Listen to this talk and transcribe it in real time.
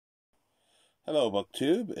Hello,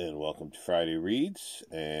 BookTube, and welcome to Friday Reads.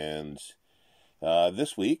 And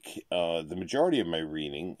this week, the majority of my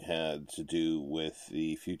reading had to do with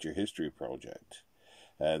the Future History Project.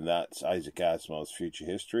 And that's Isaac Asimov's Future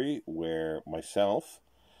History, where myself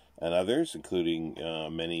and others, including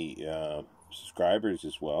many subscribers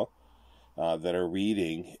as well, that are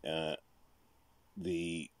reading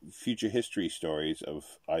the future history stories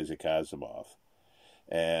of Isaac Asimov.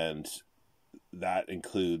 And that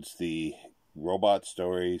includes the robot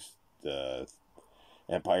stories, the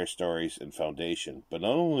Empire stories, and Foundation. But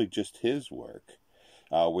not only just his work,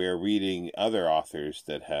 we're reading other authors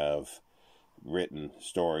that have written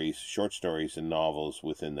stories, short stories, and novels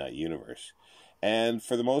within that universe. And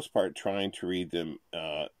for the most part, trying to read them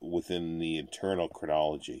within the internal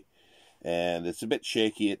chronology. And it's a bit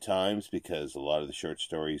shaky at times because a lot of the short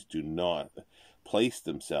stories do not place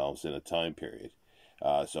themselves in a time period.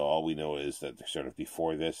 So all we know is that they're sort of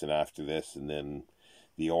before this and after this, and then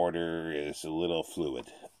the order is a little fluid.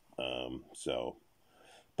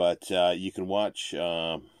 But you can watch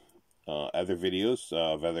other videos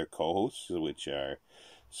of other co-hosts, which are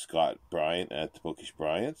Scott Bryant at the Bookish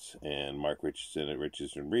Bryants and Mark Richardson at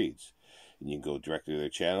Richardson Reads. And you can go directly to their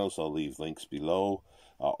channels. I'll leave links below.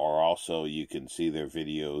 Or also you can see their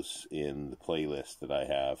videos in the playlist that I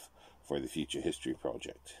have for the Future History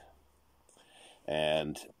Project.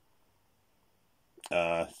 And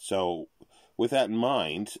so with that in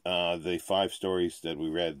mind, the 5 stories that we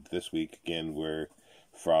read this week, again, were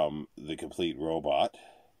from The Complete Robot.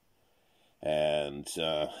 And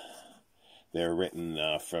they're written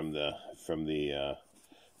from the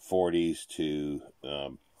 40s to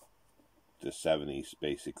the 70s,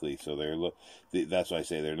 basically. So that's why I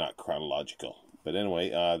say they're not chronological. But anyway,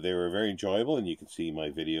 they were very enjoyable, and you can see my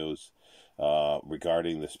videos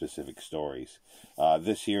regarding the specific stories.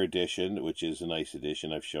 This here edition, which is a nice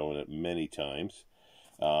edition, I've shown it many times.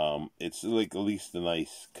 It's like at least a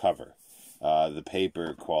nice cover. The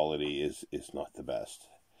paper quality is not the best.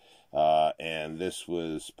 And this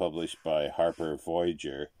was published by Harper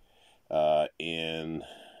Voyager in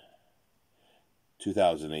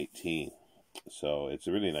 2018. So it's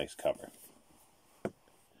a really nice cover.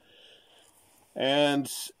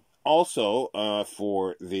 And also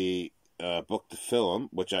for the book to film,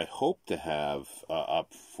 which I hope to have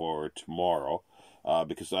up for tomorrow,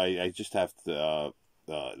 because I just have the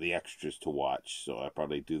extras to watch, so I'll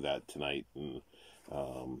probably do that tonight and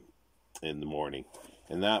in the morning.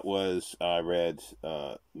 And that was, I read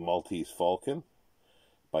Maltese Falcon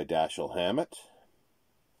by Dashiell Hammett.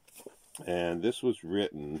 And this was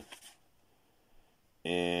written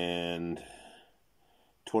in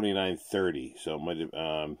 2930, so it might have,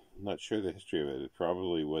 I'm not sure the history of it. It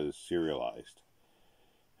probably was serialized.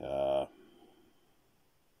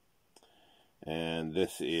 And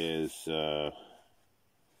this is, what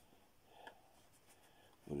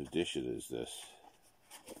edition is this?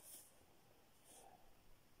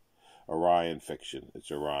 Orion Fiction.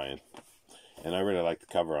 It's Orion. And I really like the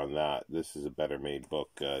cover on that. This is a better made book,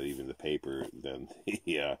 even the paper, than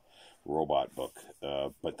the robot book.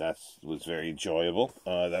 But that was very enjoyable.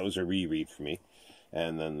 That was a reread for me.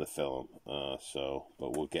 And then the film. But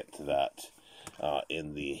we'll get to that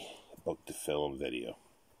in the book to film video.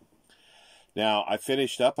 Now, I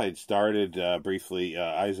finished up. I'd started briefly.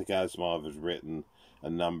 Isaac Asimov has written a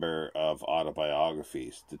number of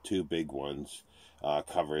autobiographies. The 2 big ones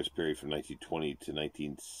cover his period from 1920 to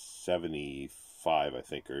 1975, I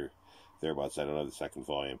think, or thereabouts. I don't know the second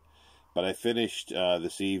volume. But I finished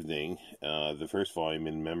this evening the first volume,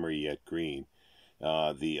 In Memory Yet Green,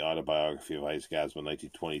 the autobiography of Isaac Asimov,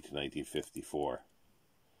 1920 to 1954.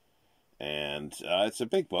 And it's a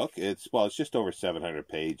big book. It's just over 700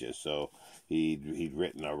 pages. So he'd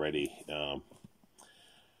written already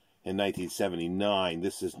in 1979.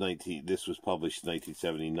 This was published in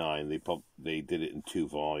 1979. They did it in 2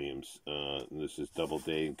 volumes. This is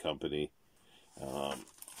Doubleday and Company.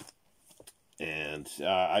 And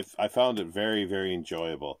I found it very, very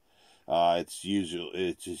enjoyable. It's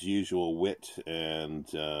his usual wit and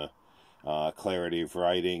clarity of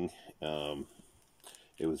writing.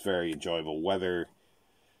 It was very enjoyable. Whether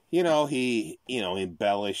he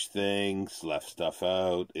embellished things, left stuff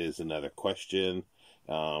out, is another question.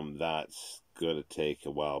 That's going to take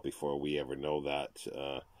a while before we ever know that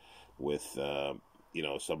with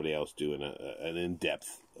somebody else doing an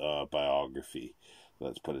in-depth biography.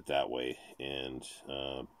 Let's put it that way. And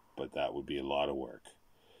but that would be a lot of work.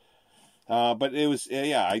 But it was,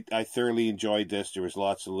 I thoroughly enjoyed this. There was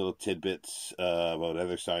lots of little tidbits about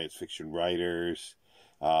other science fiction writers,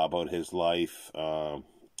 about his life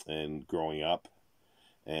and growing up,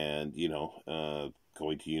 and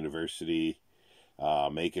going to university,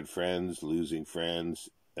 making friends, losing friends,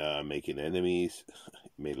 making enemies.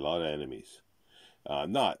 Made a lot of enemies.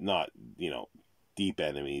 Not deep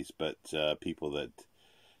enemies, but people that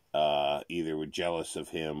either were jealous of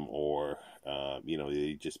him or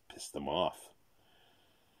they just pissed them off.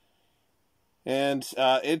 And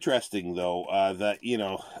interesting, though, that,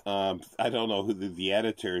 I don't know who the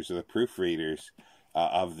editors or the proofreaders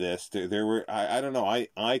of this, there were, I don't know,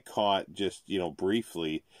 I caught just,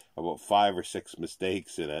 briefly about 5 or 6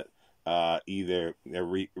 mistakes in it, either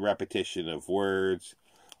a repetition of words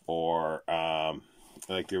or,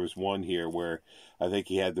 like there was one here where I think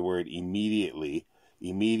he had the word immediately.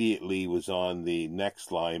 Immediately was on the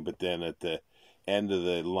next line, but then at the end of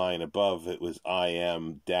the line above it was I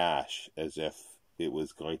am dash, as if it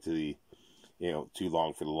was going to be too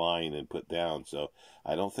long for the line and put down. So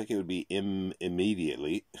I don't think it would be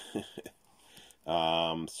immediately.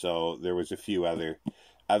 So there was a few other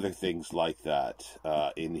things like that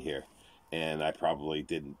in here, and I probably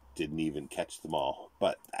didn't even catch them all,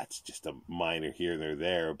 but that's just a minor here and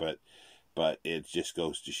there, but it just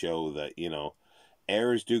goes to show that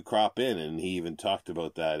errors do crop in, and he even talked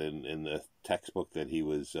about that in the textbook that he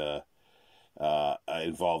was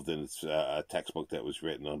involved in. It's a textbook that was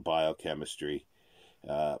written on biochemistry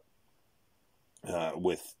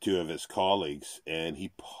with 2 of his colleagues, and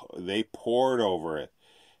they pored over it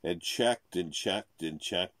and checked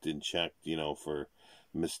for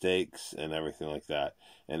mistakes and everything like that.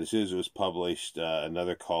 And as soon as it was published,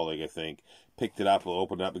 another colleague, I think, picked it up,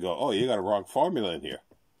 opened it up and go, "Oh, you got a wrong formula in here."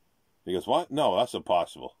 He goes, "What? No, that's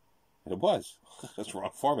impossible." And it was. That's the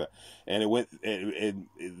wrong formula. And it went,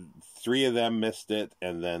 3 of them missed it,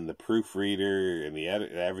 and then the proofreader and the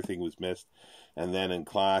editor, everything was missed. And then in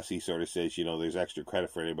class, he sort of says, there's extra credit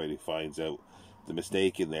for anybody who finds out the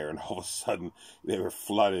mistake in there. And all of a sudden, they were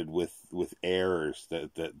flooded with errors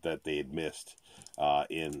that they had missed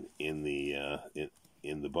in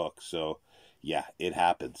the book. So, yeah, it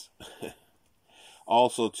happens.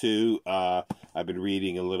 Also, too, I've been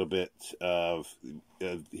reading a little bit of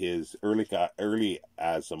his early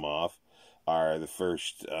Asimov, are the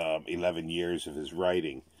first 11 years of his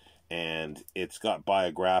writing, and it's got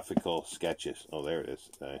biographical sketches. Oh, there it is.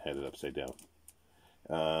 I had it upside down.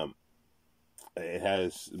 It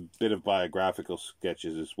has a bit of biographical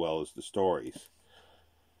sketches as well as the stories.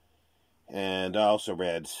 And I also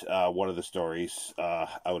read one of the stories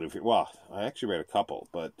out of here. Well, I actually read a couple,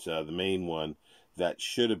 but the main one that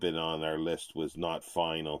should have been on our list was not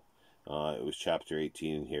final. It was chapter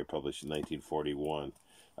 18 here, published in 1941,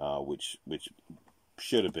 which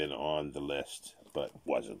should have been on the list, but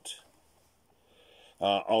wasn't.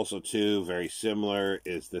 Also, too, very similar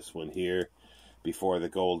is this one here, Before the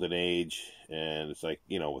Golden Age, and it's like,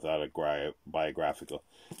 without a biographical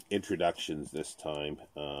introductions this time,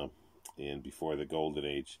 in Before the Golden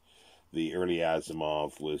Age. The early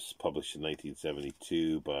Asimov was published in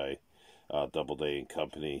 1972 by Doubleday and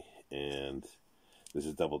Company, and this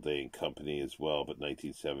is Doubleday and Company as well, but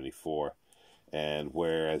 1974. And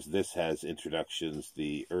whereas this has introductions,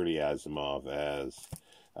 the early Asimov as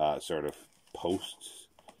sort of posts,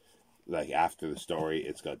 like after the story,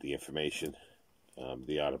 it's got the information,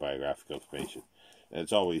 the autobiographical information. And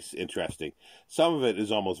it's always interesting. Some of it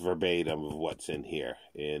is almost verbatim of what's in here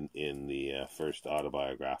in the first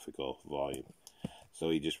autobiographical volume. So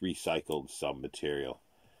he just recycled some material.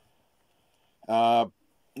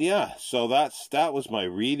 Yeah, so that was my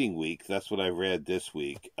reading week. That's what I read this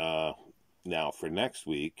week. Now for next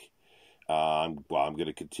week, I'm going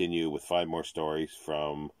to continue with 5 more stories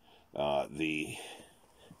from the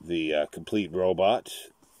Complete Robot.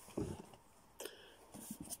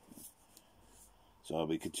 So I'll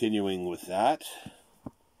be continuing with that.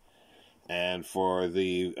 And for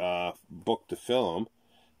the book to film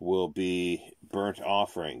will be Burnt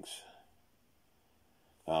Offerings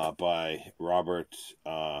by Robert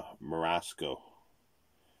Marasco.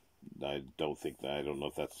 I don't know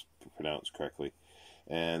if that's pronounced correctly.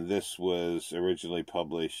 And this was originally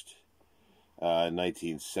published in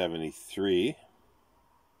 1973.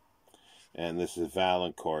 And this is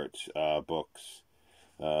Valancourt Books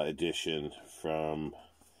edition from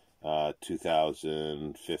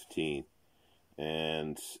 2015.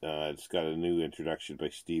 And it's got a new introduction by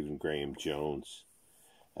Stephen Graham Jones.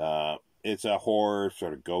 It's a horror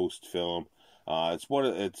sort of ghost film. It's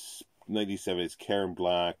 1970s. Karen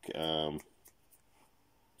Black.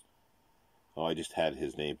 I just had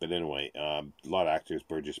his name, but anyway, a lot of actors.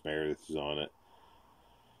 Burgess Meredith is on it,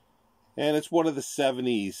 and it's one of the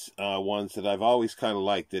 70s ones that I've always kind of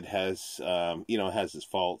liked. It has, has its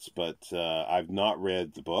faults, but I've not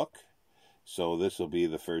read the book, so this will be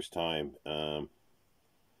the first time. And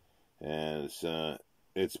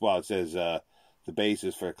it says the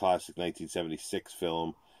basis for a classic 1976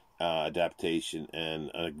 film adaptation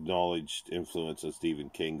and an acknowledged influence on Stephen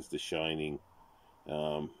King's The Shining.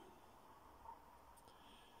 The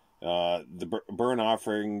Burn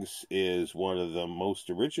Offerings is one of the most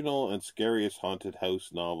original and scariest haunted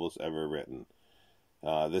house novels ever written.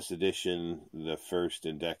 This edition, the first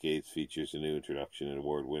in decades, features a new introduction and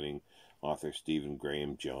award-winning author Stephen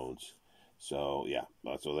Graham Jones. So, yeah,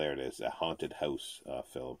 so there it is, a haunted house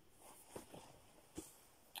film.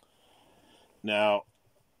 Now,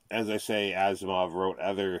 as I say, Asimov wrote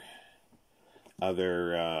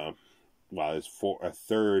a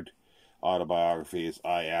third autobiography is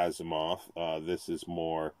I, Asimov. This is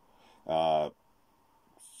more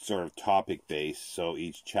sort of topic-based, so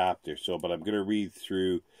each chapter. But I'm going to read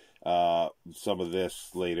through some of this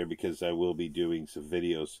later because I will be doing some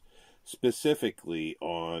videos specifically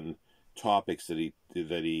on topics that he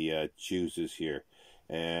chooses here,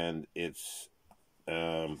 and it's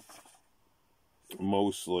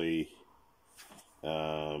mostly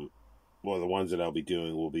the ones that I'll be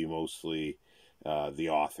doing will be mostly the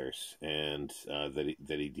authors and that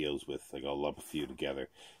he deals with. Like, I'll lump a few together.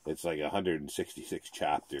 It's like 166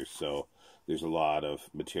 chapters, so there's a lot of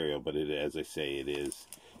material. But as I say, it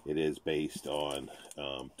is based on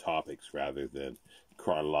topics rather than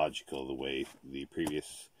chronological, the way the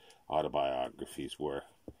previous autobiographies were.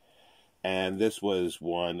 And this was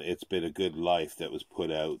one, It's Been a Good Life, that was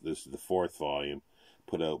put out. This is the fourth volume,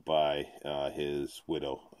 put out by his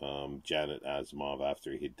widow, Janet Asimov,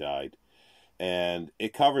 after he had died. And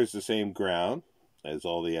it covers the same ground as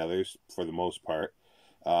all the others for the most part,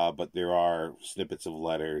 but there are snippets of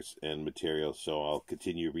letters and material, so I'll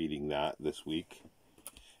continue reading that this week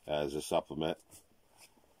as a supplement.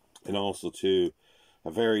 And also, too,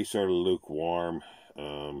 a very sort of lukewarm,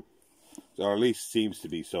 or at least seems to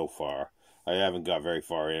be so far. I haven't got very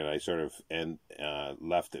far in. I sort of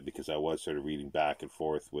left it because I was sort of reading back and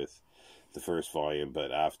forth with the first volume,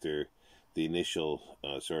 but after the initial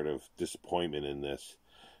sort of disappointment in this,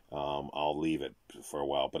 I'll leave it for a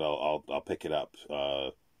while, but I'll pick it up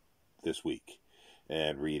this week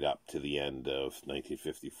and read up to the end of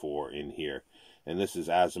 1954 in here. And this is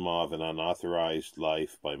Asimov, An Unauthorized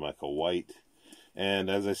Life by Michael White. And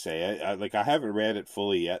as I say, I haven't read it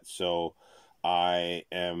fully yet, so I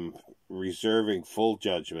am reserving full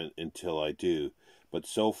judgment until I do. But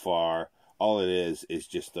so far, all it is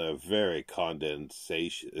just a very condensed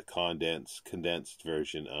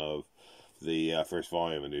version of the first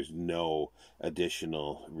volume, and there's no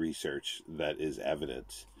additional research that is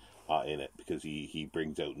evident in it, because he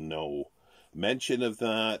brings out no mention of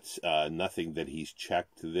that, nothing that he's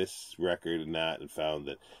checked this record and that, and found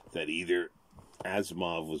that either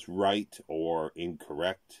Asimov was right or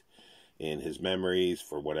incorrect in his memories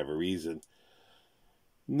for whatever reason.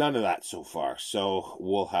 None of that so far, so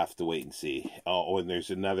we'll have to wait and see. Oh, and there's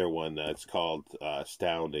another one that's called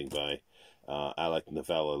Astounding by Alec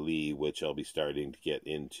Novella Lee, which I'll be starting to get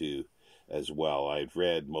into as well. I've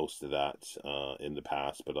read most of that in the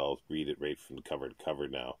past, but I'll read it right from cover to cover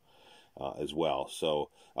now as well. So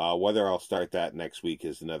whether I'll start that next week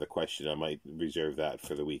is another question. I might reserve that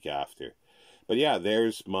for the week after. But yeah,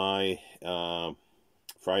 there's my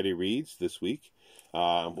Friday reads this week.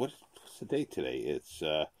 What's the date today? It's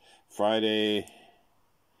Friday,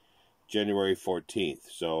 January 14th.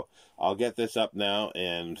 So I'll get this up now,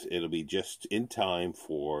 and it'll be just in time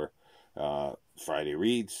for Friday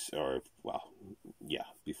reads, or,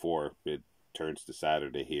 before it turns to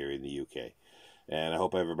Saturday here in the UK. And I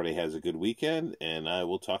hope everybody has a good weekend, and I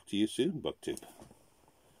will talk to you soon, BookTube.